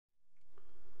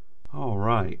All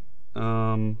right.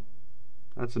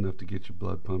 That's enough to get your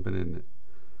blood pumping, isn't it?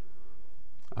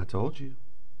 I told you.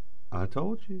 I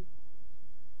told you.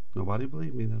 Nobody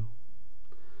believed me, though.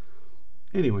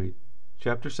 Anyway,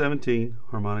 Chapter 17,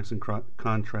 Harmonics and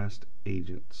Contrast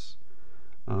Agents.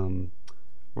 Um,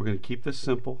 we're going to keep this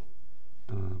simple.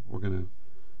 We're going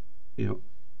to,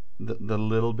 the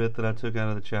little bit that I took out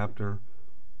of the chapter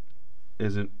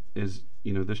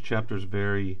this chapter is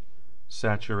very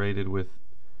saturated with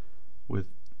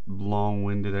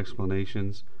long-winded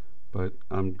explanations, but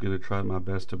I'm going to try my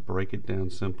best to break it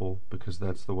down simple because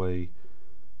that's the way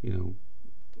the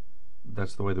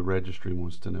registry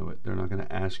wants to know it. They're not going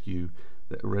to ask you.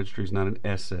 The registry is not an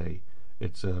essay.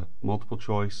 It's a multiple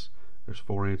choice. There's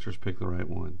 4 answers. Pick the right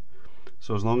one.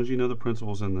 So as long as you know the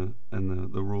principles and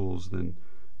the rules, then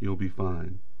you'll be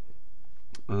fine.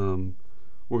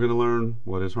 We're going to learn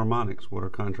what is harmonics, what are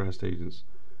contrast agents.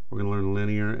 We're going to learn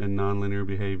linear and nonlinear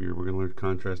behavior. We're going to learn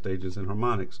contrast agents and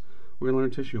harmonics. We're going to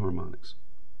learn tissue harmonics.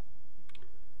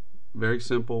 Very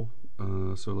simple,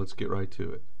 so let's get right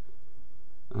to it.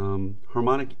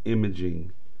 Harmonic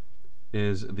imaging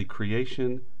is the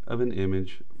creation of an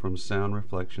image from sound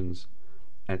reflections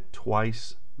at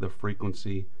twice the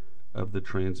frequency of the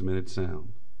transmitted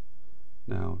sound.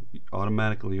 Now,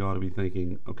 automatically you ought to be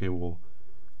thinking, okay, well,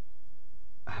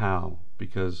 how?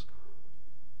 Because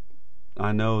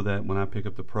I know that when I pick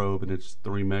up the probe and it's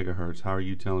 3 megahertz, how are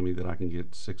you telling me that I can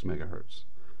get 6 megahertz?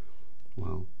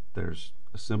 Well, there's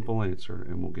a simple answer,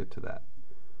 and we'll get to that.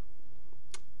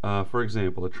 For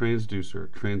example, a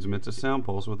transducer transmits a sound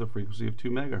pulse with a frequency of 2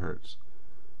 megahertz.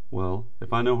 Well,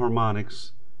 if I know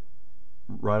harmonics,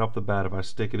 right off the bat, if I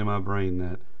stick it in my brain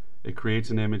that it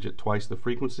creates an image at twice the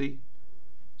frequency,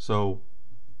 so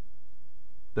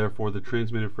therefore the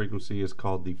transmitted frequency is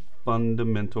called the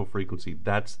fundamental frequency.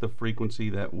 That's the frequency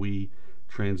that we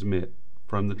transmit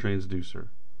from the transducer.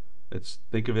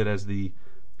 Think of it as the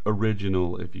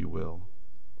original, if you will.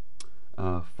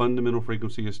 Fundamental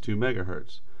frequency is 2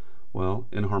 megahertz. Well,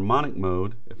 in harmonic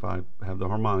mode, if I have the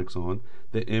harmonics on,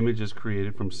 the image is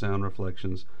created from sound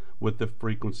reflections with the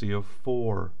frequency of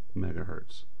 4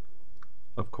 megahertz.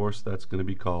 Of course, that's going to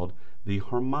be called the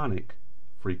harmonic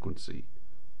frequency,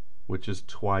 which is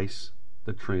twice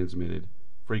the transmitted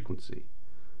frequency.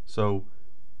 So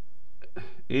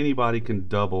anybody can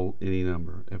double any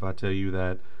number. If I tell you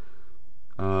that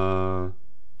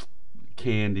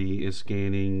Candy is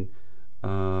scanning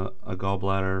a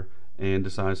gallbladder and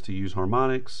decides to use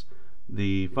harmonics,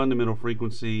 the fundamental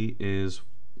frequency is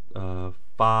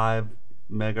 5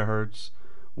 megahertz.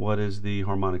 What is the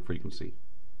harmonic frequency?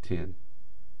 10.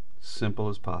 Simple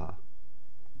as pie.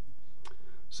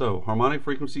 So harmonic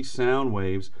frequency sound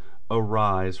waves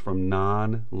arise from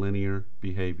non-linear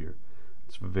behavior.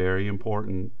 It's very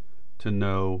important to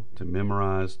know, to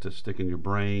memorize, to stick in your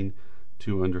brain,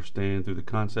 to understand through the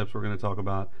concepts we're going to talk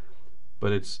about.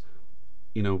 But it's,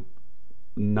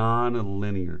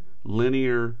 non-linear.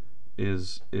 Linear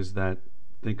is that,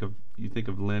 you think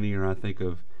of linear, I think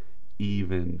of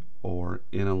even or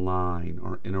in a line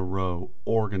or in a row,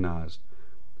 organized.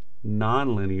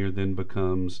 Non-linear then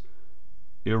becomes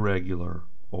irregular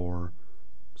or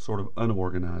sort of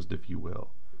unorganized, if you will.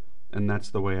 And that's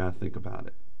the way I think about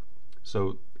it.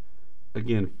 So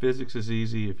again, physics is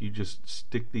easy if you just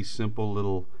stick these simple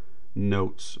little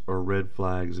notes or red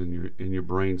flags in your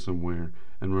brain somewhere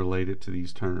and relate it to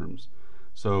these terms.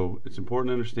 So it's important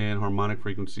to understand harmonic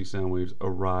frequency sound waves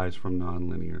arise from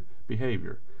nonlinear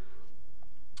behavior.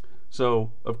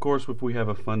 So of course, if we have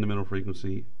a fundamental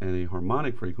frequency and a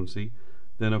harmonic frequency,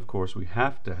 then of course we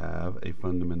have to have a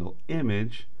fundamental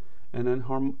image and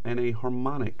a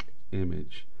harmonic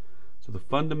image. So the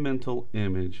fundamental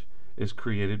image is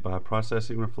created by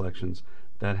processing reflections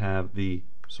that have the,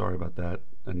 sorry about that,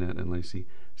 Annette and Lacey,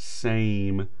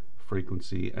 same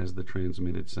frequency as the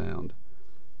transmitted sound.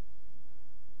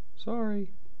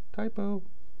 Sorry, typo.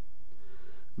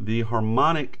 The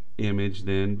harmonic image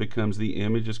then becomes the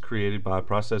image is created by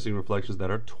processing reflections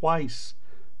that are twice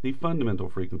the fundamental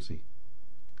frequency.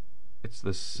 It's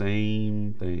the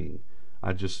same thing.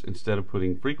 I just, instead of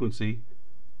putting frequency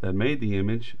that made the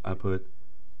image, I put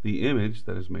the image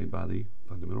that is made by the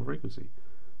fundamental frequency.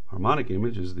 Harmonic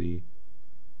image is the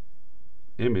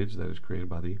image that is created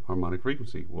by the harmonic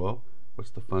frequency. Well, what's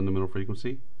the fundamental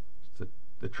frequency? It's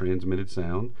the transmitted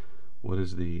sound. What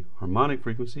is the harmonic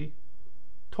frequency?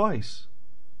 Twice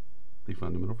the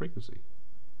fundamental frequency.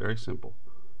 Very simple.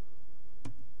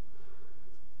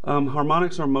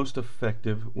 Harmonics are most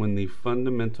effective when the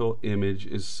fundamental image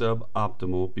is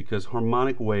suboptimal because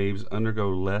harmonic waves undergo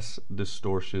less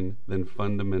distortion than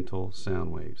fundamental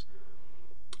sound waves.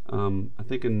 I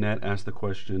think Annette asked the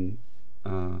question,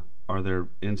 are there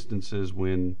instances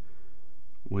when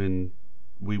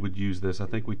we would use this? I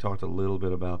think we talked a little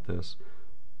bit about this.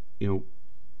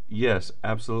 Yes,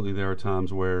 absolutely, there are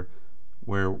times where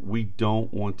we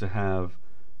don't want to have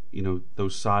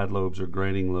those side lobes or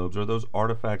grading lobes or those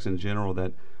artifacts in general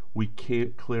that we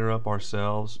can't clear up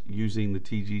ourselves using the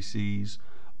TGCs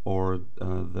or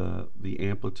the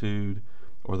amplitude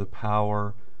or the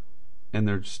power, and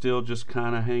they're still just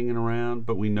kind of hanging around,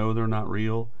 but we know they're not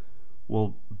real.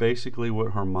 Well, basically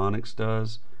what harmonics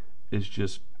does is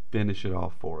just finish it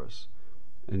off for us.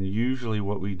 And usually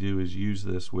what we do is use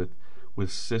this with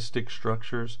cystic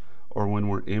structures, or when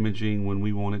we're imaging, when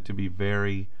we want it to be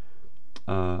very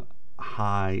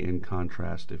high in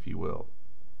contrast, if you will.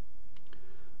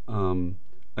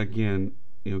 Again,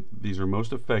 these are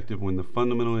most effective when the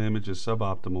fundamental image is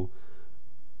suboptimal,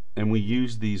 and we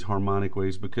use these harmonic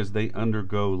waves because they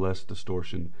undergo less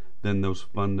distortion than those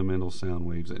fundamental sound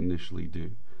waves initially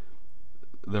do.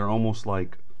 They're almost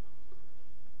like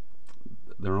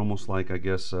I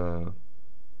guess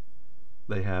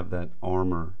they have that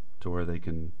armor to where they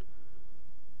can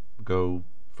go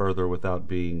further without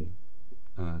being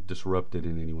disrupted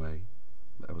in any way.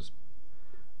 That was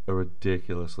a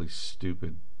ridiculously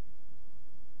stupid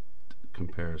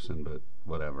comparison, but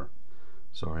whatever.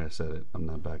 Sorry I said it. I'm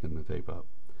not backing the tape up.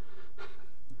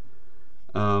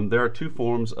 There are two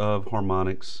forms of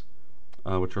harmonics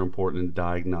which are important in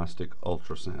diagnostic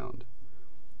ultrasound: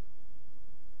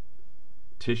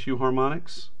 tissue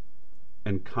harmonics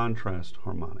and contrast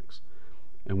harmonics.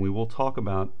 And we will talk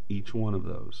about each one of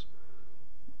those.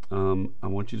 I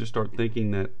want you to start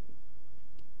thinking that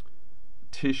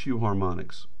tissue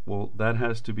harmonics, well, that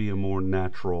has to be a more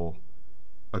natural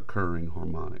occurring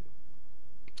harmonic.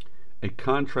 A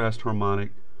contrast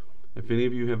harmonic, if any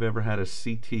of you have ever had a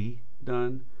CT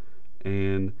done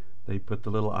and they put the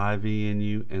little IV in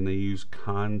you and they use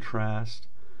contrast,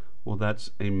 well,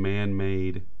 that's a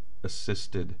man-made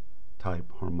assisted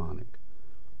type harmonic.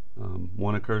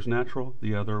 One occurs natural,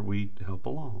 the other we help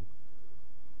along.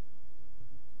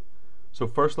 So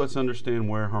first let's understand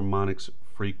where harmonic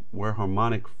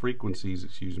frequencies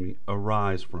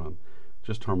arise from.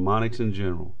 Just harmonics in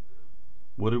general.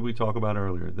 What did we talk about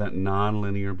earlier? That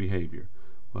nonlinear behavior.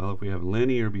 Well, if we have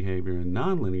linear behavior and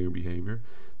nonlinear behavior,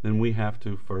 then we have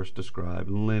to first describe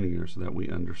linear so that we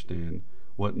understand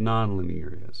what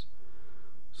nonlinear is.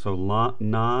 So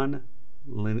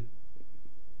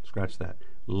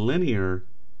linear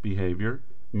behavior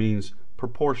means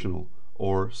proportional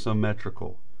or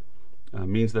symmetrical.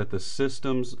 Means that the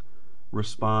systems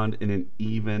respond in an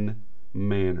even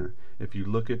manner. If you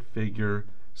look at figure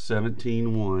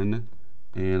 17.1,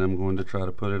 and I'm going to try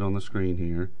to put it on the screen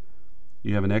here,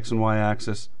 you have an X and Y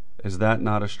axis. Is that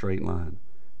not a straight line?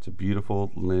 It's a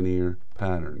beautiful linear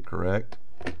pattern, correct?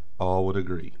 All would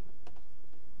agree.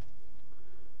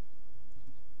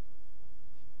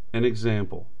 An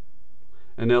example: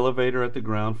 an elevator at the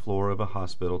ground floor of a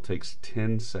hospital takes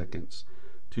 10 seconds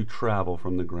to travel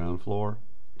from the ground floor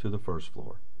to the first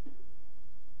floor.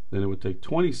 Then it would take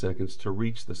 20 seconds to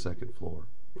reach the second floor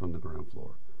from the ground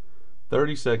floor,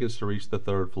 30 seconds to reach the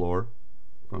third floor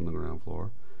from the ground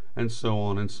floor, and so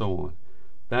on and so on.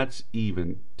 That's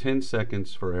even 10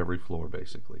 seconds for every floor,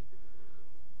 basically.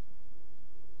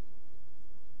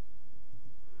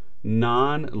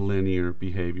 Non-linear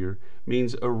behavior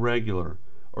means irregular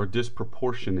or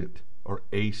disproportionate or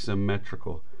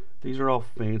asymmetrical. These are all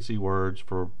fancy words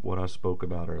for what I spoke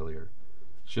about earlier.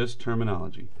 Just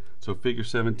terminology. So figure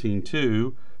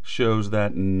 17.2 shows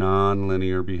that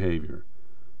non-linear behavior.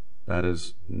 That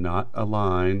is not a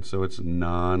line, so it's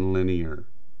non-linear.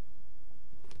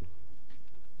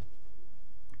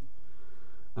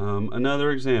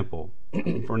 Another example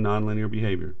for non-linear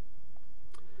behavior.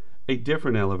 A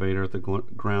different elevator at the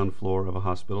ground floor of a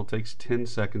hospital takes 10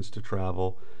 seconds to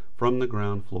travel from the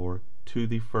ground floor to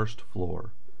the first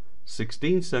floor,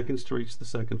 16 seconds to reach the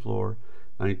second floor,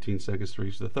 19 seconds to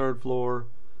reach the third floor,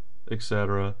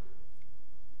 etc.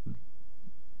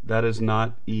 That is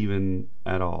not even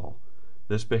at all.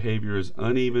 This behavior is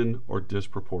uneven or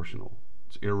disproportional.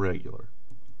 It's irregular.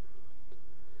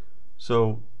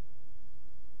 So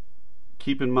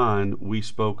keep in mind, we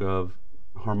spoke of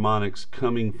harmonics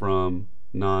coming from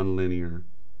nonlinear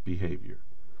behavior.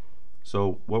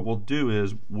 So what we'll do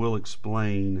is we'll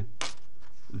explain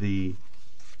the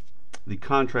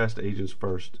contrast agents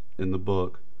first in the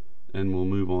book, and we'll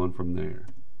move on from there.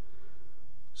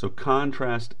 So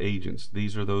contrast agents,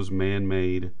 these are those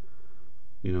man-made,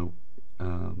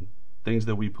 things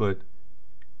that we put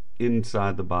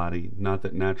inside the body, not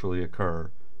that naturally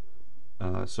occur,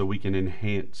 so we can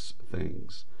enhance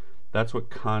things. That's what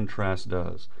contrast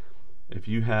does. If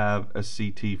you have a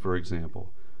CT, for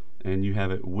example, and you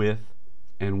have it with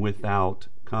and without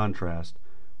contrast,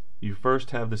 you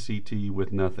first have the CT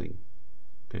with nothing,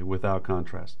 okay, without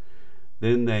contrast.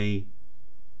 Then they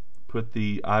put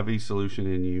the IV solution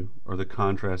in you, or the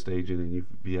contrast agent in you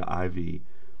via IV,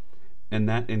 and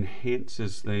that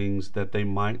enhances things that they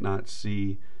might not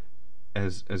see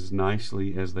as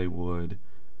nicely as they would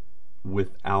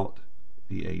without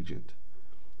the agent.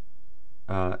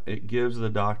 It gives the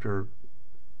doctor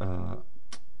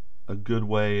a good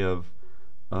way of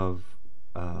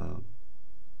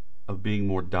being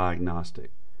more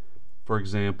diagnostic. For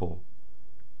example,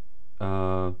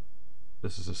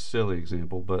 this is a silly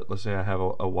example, but let's say I have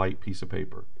a white piece of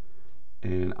paper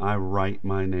and I write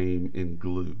my name in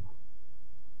glue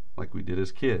like we did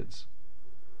as kids.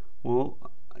 Well,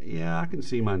 yeah, I can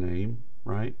see my name,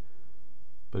 right?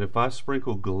 But if I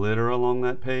sprinkle glitter along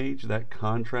that page, that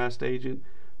contrast agent,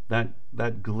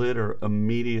 that glitter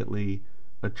immediately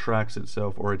attracts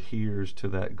itself or adheres to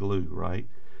that glue, right?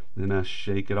 Then I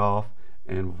shake it off,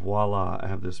 and voila, I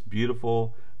have this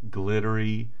beautiful,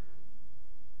 glittery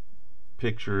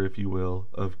picture, if you will,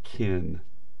 of kin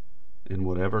in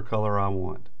whatever color I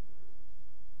want.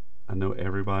 I know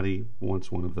everybody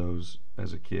wants one of those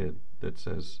as a kid that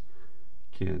says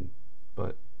kin,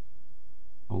 but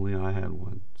only I had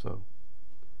one. So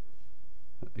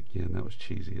again, that was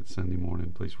cheesy. It's Sunday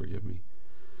morning. Please forgive me.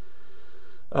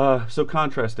 So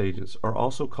contrast agents are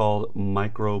also called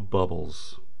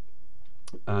microbubbles.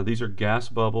 These are gas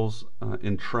bubbles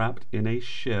entrapped in a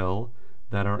shell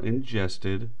that are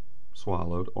ingested,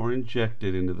 swallowed, or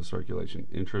injected into the circulation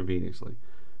intravenously.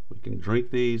 We can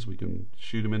drink these, we can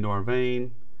shoot them into our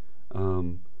vein,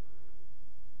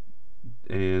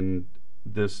 and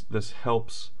this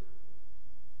helps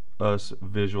us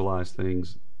visualize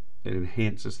things. It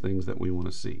enhances things that we want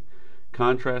to see.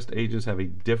 Contrast agents have a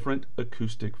different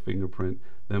acoustic fingerprint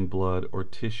than blood or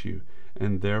tissue,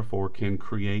 and therefore can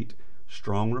create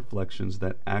strong reflections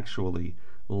that actually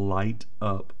light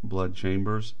up blood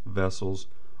chambers, vessels,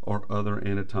 or other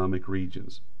anatomic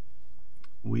regions.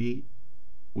 We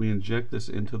inject this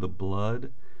into the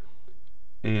blood,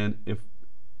 and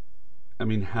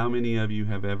how many of you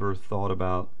have ever thought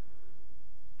about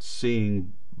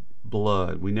seeing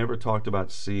blood? We never talked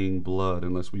about seeing blood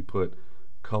unless we put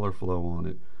color flow on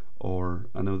it. Or,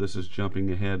 I know this is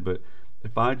jumping ahead, but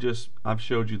I've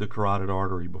showed you the carotid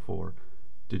artery before.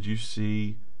 Did you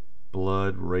see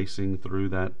blood racing through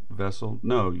that vessel?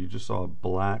 No, you just saw a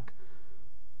black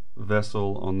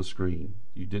vessel on the screen.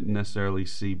 You didn't necessarily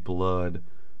see blood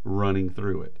running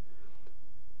through it.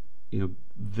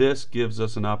 This gives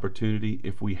us an opportunity,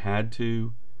 if we had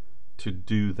to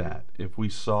do that. If we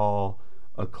saw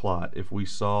a clot, if we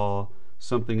saw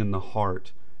something in the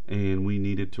heart and we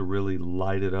needed to really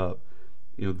light it up,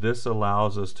 this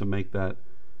allows us to make that,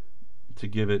 to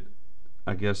give it,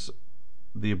 I guess,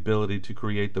 the ability to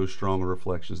create those stronger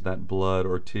reflections, that blood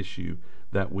or tissue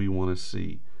that we want to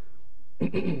see,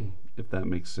 if that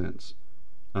makes sense.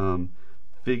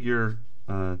 Figure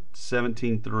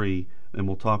 17.3, and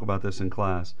we'll talk about this in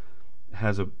class,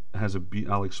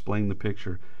 I'll explain the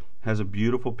picture, has a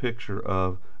beautiful picture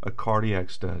of a cardiac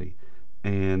study,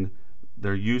 and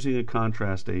they're using a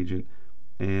contrast agent,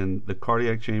 and the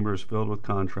cardiac chamber is filled with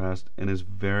contrast and is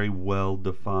very well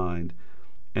defined,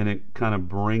 and it kind of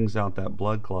brings out that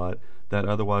blood clot that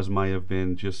otherwise might have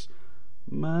been just,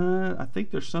 I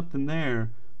think there's something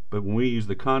there, but when we use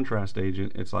the contrast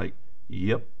agent, it's like,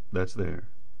 yep, that's there.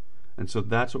 And so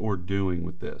that's what we're doing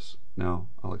with this. Now,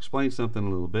 I'll explain something a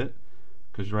little bit,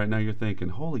 because right now you're thinking,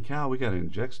 holy cow, we got to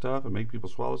inject stuff and make people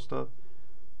swallow stuff.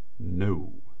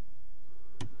 No.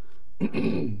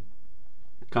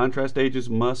 Contrast agents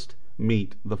must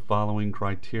meet the following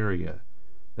criteria.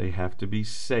 They have to be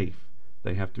safe.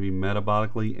 They have to be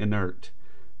metabolically inert.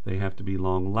 They have to be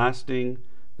long-lasting.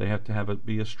 They have to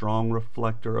be a strong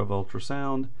reflector of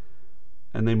ultrasound.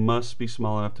 And they must be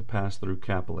small enough to pass through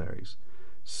capillaries.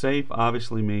 Safe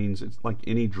obviously means it's like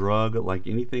any drug, like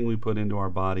anything we put into our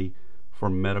body for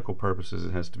medical purposes,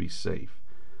 it has to be safe.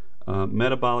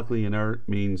 Metabolically inert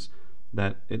means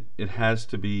that it has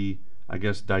to be, I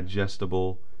guess,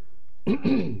 digestible.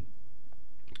 It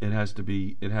has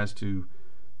to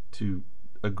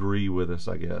agree with us,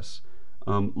 I guess.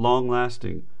 Long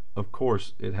lasting, of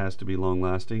course it has to be long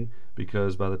lasting,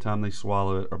 because by the time they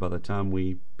swallow it, or by the time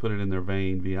we put it in their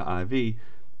vein via IV,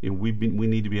 we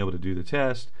need to be able to do the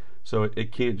test, so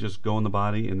it can't just go in the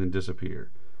body and then disappear.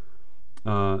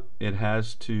 It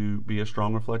has to be a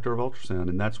strong reflector of ultrasound,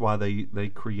 and that's why they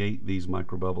create these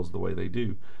microbubbles the way they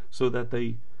do, so that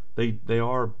they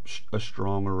are a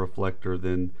stronger reflector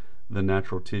than the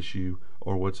natural tissue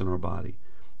or what's in our body.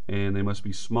 And they must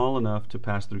be small enough to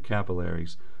pass through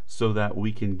capillaries so that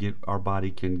our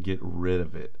body can get rid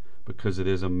of it, because it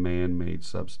is a man-made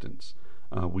substance.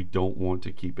 We don't want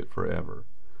to keep it forever.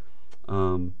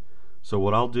 So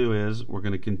what I'll do is we're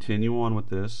going to continue on with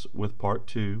this with part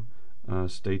 2.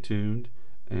 Stay tuned,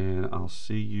 and I'll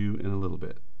see you in a little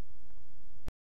bit.